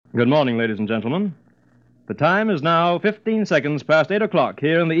Good morning, ladies and gentlemen. The time is now 15 seconds past 8 o'clock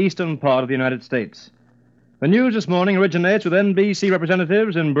here in the eastern part of the United States. The news this morning originates with NBC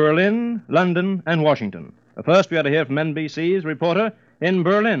representatives in Berlin, London, and Washington. First, we are to hear from NBC's reporter in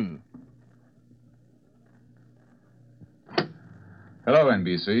Berlin. Hello,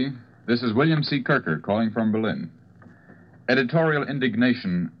 NBC. This is William C. Kirker calling from Berlin. Editorial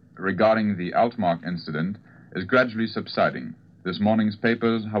indignation regarding the Altmark incident is gradually subsiding. This morning's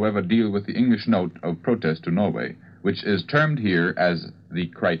papers, however, deal with the English note of protest to Norway, which is termed here as the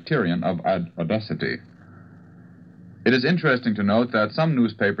criterion of audacity. It is interesting to note that some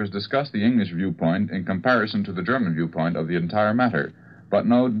newspapers discuss the English viewpoint in comparison to the German viewpoint of the entire matter, but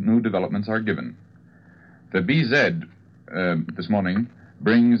no new developments are given. The BZ this morning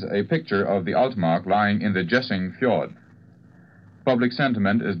brings a picture of the Altmark lying in the Jessing Fjord. Public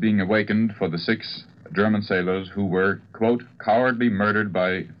sentiment is being awakened for the 6 German sailors who were, quote, cowardly murdered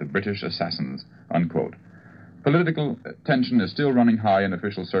by the British assassins, unquote. Political tension is still running high in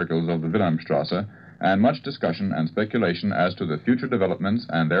official circles of the Wilhelmstrasse, and much discussion and speculation as to the future developments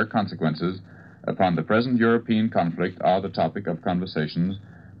and their consequences upon the present European conflict are the topic of conversations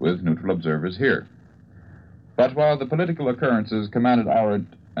with neutral observers here. But while the political occurrences commanded our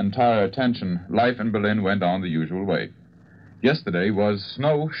entire attention, life in Berlin went on the usual way. Yesterday was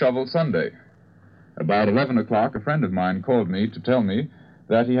Snow Shovel Sunday. About 11 o'clock, a friend of mine called me to tell me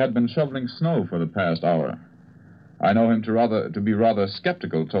that he had been shoveling snow for the past hour. I know him to be rather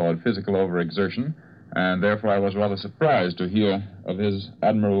skeptical toward physical overexertion, and therefore I was rather surprised to hear of his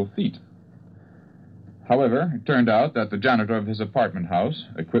admirable feat. However, it turned out that the janitor of his apartment house,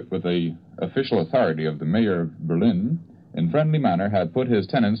 equipped with the official authority of the mayor of Berlin, in friendly manner had put his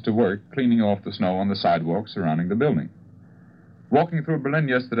tenants to work cleaning off the snow on the sidewalks surrounding the building. Walking through Berlin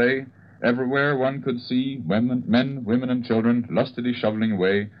yesterday, everywhere one could see men, women, and children lustily shoveling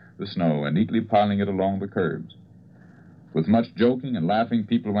away the snow and neatly piling it along the curbs. With much joking and laughing,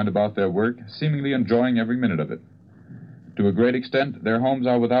 people went about their work, seemingly enjoying every minute of it. To a great extent, their homes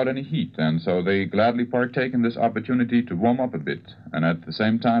are without any heat, and so they gladly partake in this opportunity to warm up a bit, and at the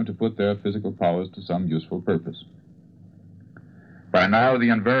same time to put their physical powers to some useful purpose. By now, the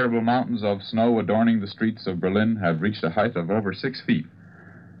invariable mountains of snow adorning the streets of Berlin have reached a height of over 6 feet.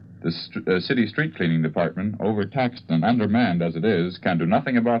 The city street cleaning department, overtaxed and undermanned as it is, can do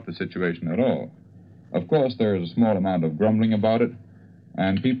nothing about the situation at all. Of course, there is a small amount of grumbling about it,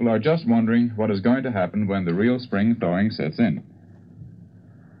 and people are just wondering what is going to happen when the real spring thawing sets in.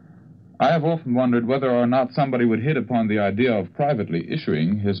 I have often wondered whether or not somebody would hit upon the idea of privately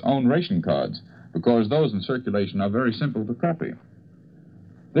issuing his own ration cards, because those in circulation are very simple to copy.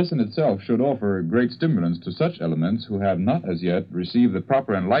 This in itself should offer great stimulants to such elements who have not as yet received the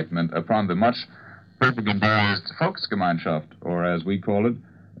proper enlightenment upon the much propagandized Volksgemeinschaft, or as we call it,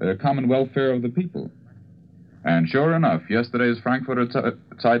 the common welfare of the people. And sure enough, yesterday's Frankfurter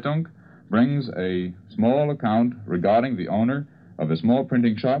Zeitung brings a small account regarding the owner of a small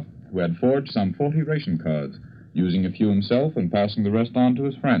printing shop who had forged some 40 ration cards, using a few himself and passing the rest on to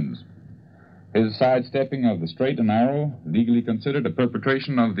his friends. His sidestepping of the straight and narrow, legally considered a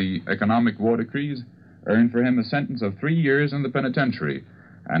perpetration of the economic war decrees, earned for him a sentence of 3 years in the penitentiary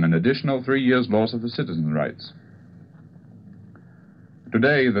and an additional 3 years' loss of his citizen rights.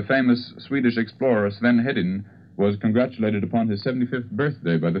 Today, the famous Swedish explorer Sven Hedin was congratulated upon his 75th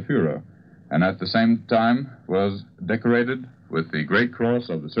birthday by the Führer, and at the same time was decorated with the Great Cross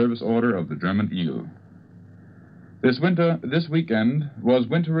of the Service Order of the German Eagle. This weekend was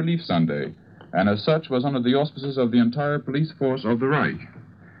Winter Relief Sunday, and as such was under the auspices of the entire police force of the Reich.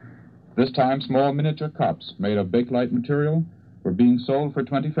 This time, small miniature cops made of bakelite material were being sold for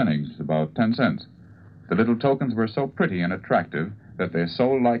 20 pfennigs, about 10 cents. The little tokens were so pretty and attractive that they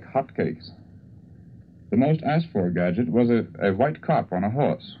sold like hotcakes. The most asked-for gadget was a white cop on a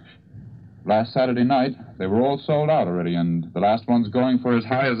horse. Last Saturday night, they were all sold out already, and the last ones going for as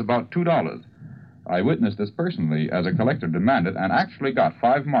high as about $2. I witnessed this personally as a collector demanded and actually got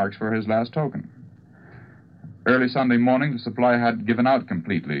 5 marks for his last token. Early Sunday morning, the supply had given out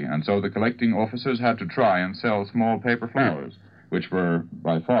completely, and so the collecting officers had to try and sell small paper flowers, which were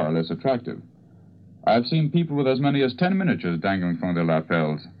by far less attractive. I have seen people with as many as 10 miniatures dangling from their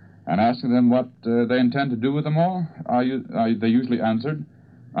lapels, and asking them what they intend to do with them all, they usually answered,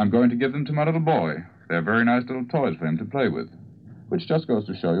 "I'm going to give them to my little boy. They're very nice little toys for him to play with," which just goes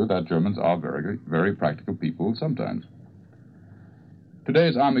to show you that Germans are very, very practical people sometimes.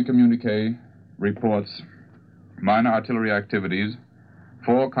 Today's Army communique reports minor artillery activities.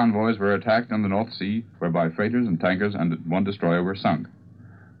 4 convoys were attacked in the North Sea, whereby freighters and tankers and 1 destroyer were sunk.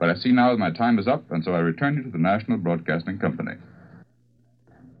 But I see now that my time is up, and so I return you to the National Broadcasting Company.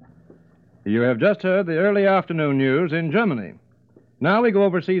 You have just heard the early afternoon news in Germany. Now we go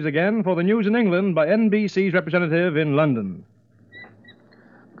overseas again for the news in England by NBC's representative in London.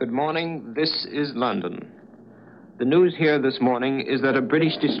 Good morning. This is London. The news here this morning is that a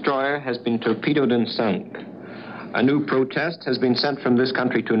British destroyer has been torpedoed and sunk. A new protest has been sent from this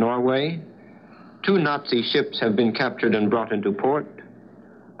country to Norway. 2 Nazi ships have been captured and brought into port.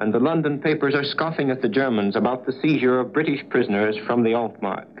 And the London papers are scoffing at the Germans about the seizure of British prisoners from the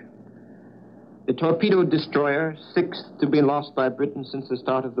Altmark. The torpedoed destroyer, 6th to be lost by Britain since the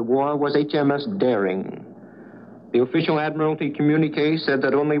start of the war, was HMS Daring. The official Admiralty communique said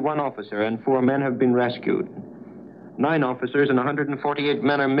that only 1 officer and 4 men have been rescued. 9 officers and 148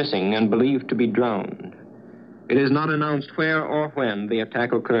 men are missing and believed to be drowned. It is not announced where or when the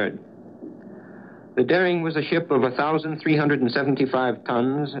attack occurred. The Daring was a ship of 1,375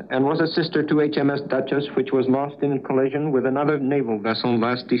 tons and was a sister to HMS Duchess, which was lost in collision with another naval vessel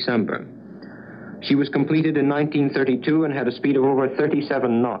last December. She was completed in 1932 and had a speed of over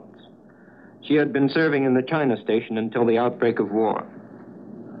 37 knots. She had been serving in the China station until the outbreak of war.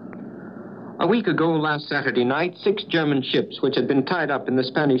 A week ago, last Saturday night, 6 German ships, which had been tied up in the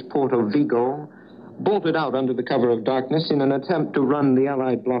Spanish port of Vigo, bolted out under the cover of darkness in an attempt to run the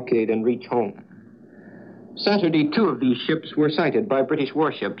Allied blockade and reach home. Saturday, 2 of these ships were sighted by British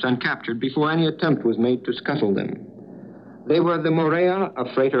warships and captured before any attempt was made to scuttle them. They were the Morea,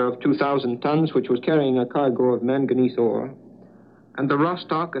 a freighter of 2,000 tons, which was carrying a cargo of manganese ore, and the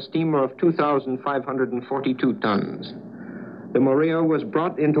Rostock, a steamer of 2,542 tons. The Morea was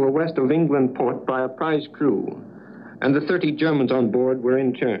brought into a west of England port by a prize crew, and the 30 Germans on board were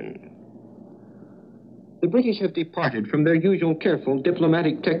interned. The British have departed from their usual careful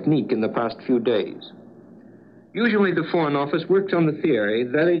diplomatic technique in the past few days. Usually the Foreign Office works on the theory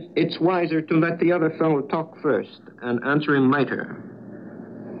that it's wiser to let the other fellow talk first and answer him later.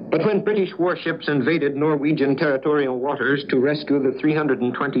 But when British warships invaded Norwegian territorial waters to rescue the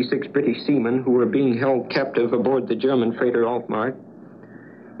 326 British seamen who were being held captive aboard the German freighter Altmark,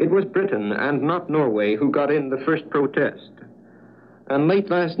 it was Britain and not Norway who got in the first protest. And late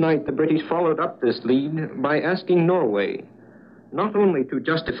last night, the British followed up this lead by asking Norway not only to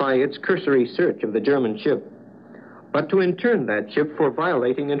justify its cursory search of the German ship, but to intern that ship for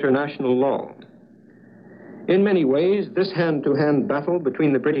violating international law. In many ways, this hand-to-hand battle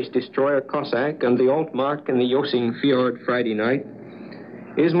between the British destroyer Cossack and the Altmark in the Josing Fjord Friday night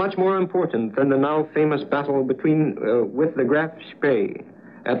is much more important than the now famous battle with the Graf Spee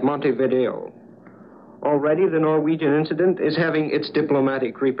at Montevideo. Already, the Norwegian incident is having its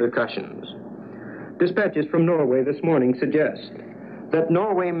diplomatic repercussions. Dispatches from Norway this morning suggest that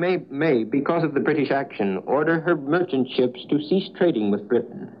Norway may, because of the British action, order her merchant ships to cease trading with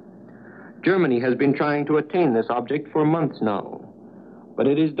Britain. Germany has been trying to attain this object for months now, but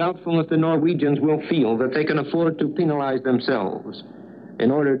it is doubtful if the Norwegians will feel that they can afford to penalize themselves in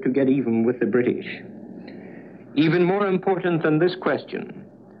order to get even with the British. Even more important than this question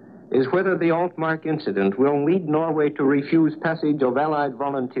is whether the Altmark incident will lead Norway to refuse passage of Allied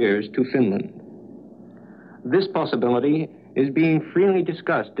volunteers to Finland. This possibility is being freely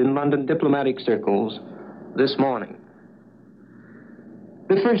discussed in London diplomatic circles this morning.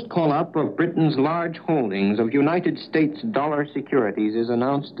 The first call-up of Britain's large holdings of United States dollar securities is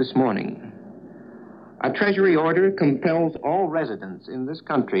announced this morning. A Treasury order compels all residents in this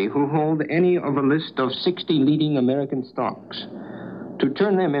country who hold any of a list of 60 leading American stocks to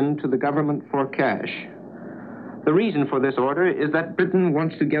turn them in to the government for cash. The reason for this order is that Britain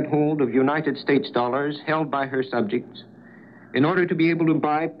wants to get hold of United States dollars held by her subjects in order to be able to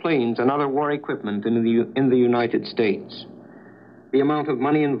buy planes and other war equipment in the United States. The amount of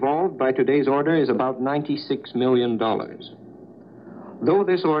money involved by today's order is about $96 million. Though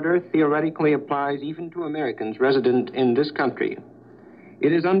this order theoretically applies even to Americans resident in this country,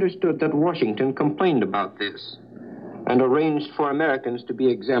 it is understood that Washington complained about this and arranged for Americans to be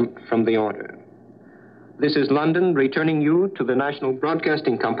exempt from the order. This is London, returning you to the National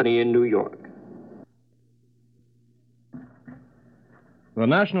Broadcasting Company in New York. The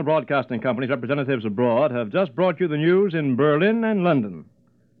National Broadcasting Company's representatives abroad have just brought you the news in Berlin and London.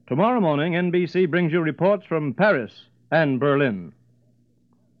 Tomorrow morning, NBC brings you reports from Paris and Berlin.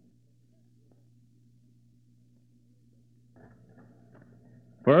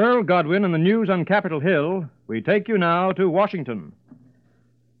 For Earl Godwin and the news on Capitol Hill, we take you now to Washington.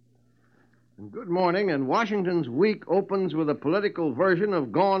 Good morning, and Washington's week opens with a political version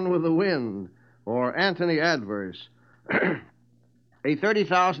of Gone with the Wind, or Anthony Adverse. A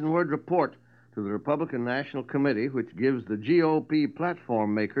 30,000-word report to the Republican National Committee, which gives the GOP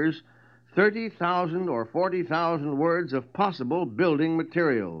platform makers 30,000 or 40,000 words of possible building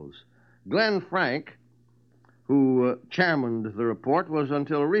materials. Glenn Frank, who chairmaned the report, was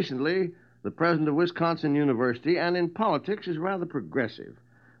until recently the president of Wisconsin University, and in politics is rather progressive.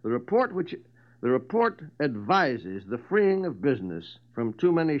 The report advises the freeing of business from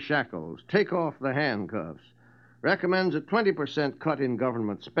too many shackles, take off the handcuffs, recommends a 20% cut in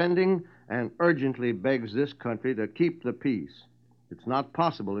government spending, and urgently begs this country to keep the peace. It's not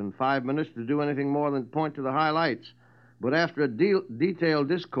possible in 5 minutes to do anything more than point to the highlights, but after a detailed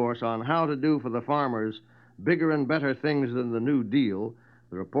discourse on how to do for the farmers bigger and better things than the New Deal,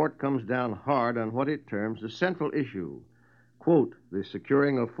 the report comes down hard on what it terms the central issue. Quote, the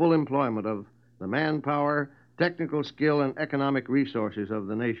securing of full employment of the manpower, technical skill, and economic resources of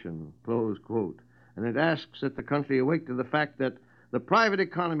the nation, close quote. And it asks that the country awake to the fact that the private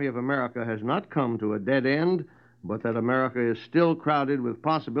economy of America has not come to a dead end, but that America is still crowded with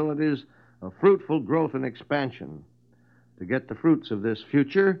possibilities of fruitful growth and expansion. To get the fruits of this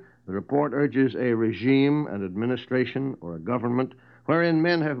future, the report urges a regime, an administration, or a government wherein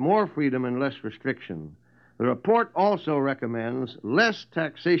men have more freedom and less restriction. The report also recommends less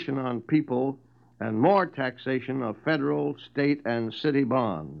taxation on people and more taxation of federal, state, and city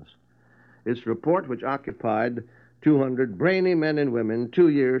bonds. Its report, which occupied 200 brainy men and women 2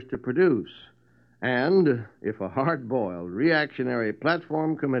 years to produce. And if a hard-boiled, reactionary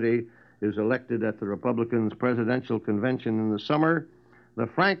platform committee is elected at the Republicans' presidential convention in the summer, the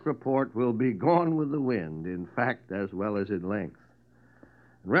Frank report will be gone with the wind, in fact as well as in length.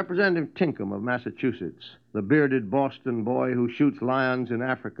 Representative Tinkham of Massachusetts, the bearded Boston boy who shoots lions in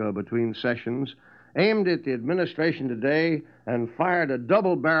Africa between sessions, aimed at the administration today and fired a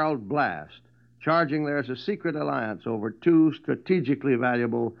double-barreled blast, charging there's a secret alliance over two strategically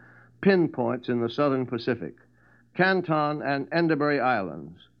valuable pinpoints in the southern Pacific, Canton and Enderbury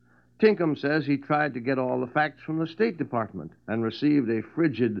Islands. Tinkham says he tried to get all the facts from the State Department and received a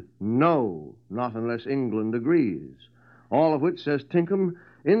frigid no, not unless England agrees. All of which, says Tinkham,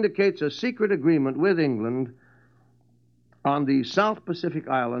 indicates a secret agreement with England on the South Pacific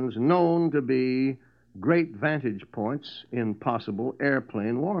Islands known to be great vantage points in possible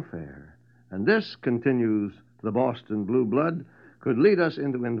airplane warfare. And this, continues the Boston Blue Blood, could lead us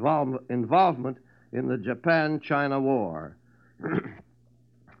into involvement in the Japan-China War.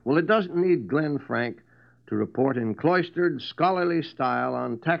 Well, it doesn't need Glenn Frank to report in cloistered, scholarly style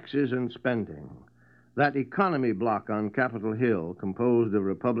on taxes and spending. That economy bloc on Capitol Hill, composed of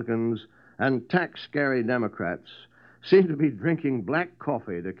Republicans and tax-scary Democrats, seem to be drinking black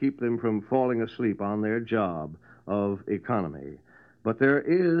coffee to keep them from falling asleep on their job of economy. But there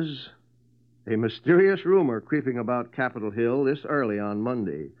is a mysterious rumor creeping about Capitol Hill this early on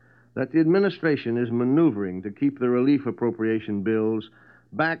Monday that the administration is maneuvering to keep the relief appropriation bills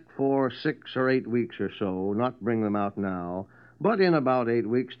back for 6 or 8 weeks or so, not bring them out now, but in about 8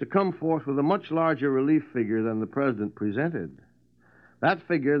 weeks to come forth with a much larger relief figure than the president presented. That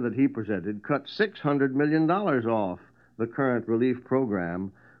figure that he presented cut $600 million off the current relief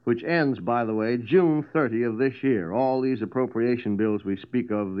program, which ends, by the way, June 30 of this year. All these appropriation bills we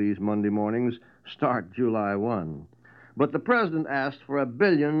speak of these Monday mornings start July 1. But the president asked for $1.3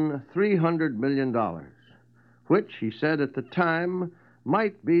 billion, which, he said at the time,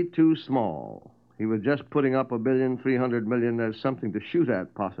 might be too small. He was just putting up $1.3 billion as something to shoot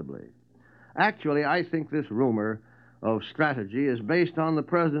at, possibly. Actually, I think this rumor of strategy is based on the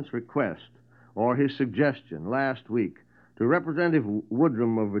president's request, or his suggestion last week, to Representative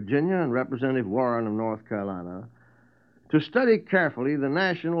Woodrum of Virginia and Representative Warren of North Carolina to study carefully the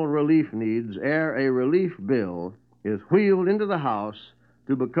national relief needs ere a relief bill is wheeled into the House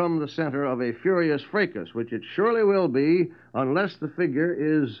to become the center of a furious fracas, which it surely will be unless the figure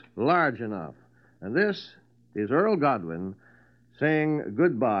is large enough. And this is Earl Godwin saying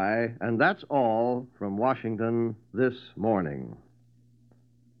goodbye, and that's all from Washington this morning.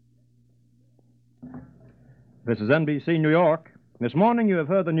 This is NBC New York. This morning you have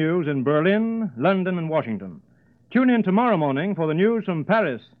heard the news in Berlin, London, and Washington. Tune in tomorrow morning for the news from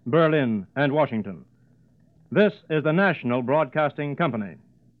Paris, Berlin, and Washington. This is the National Broadcasting Company.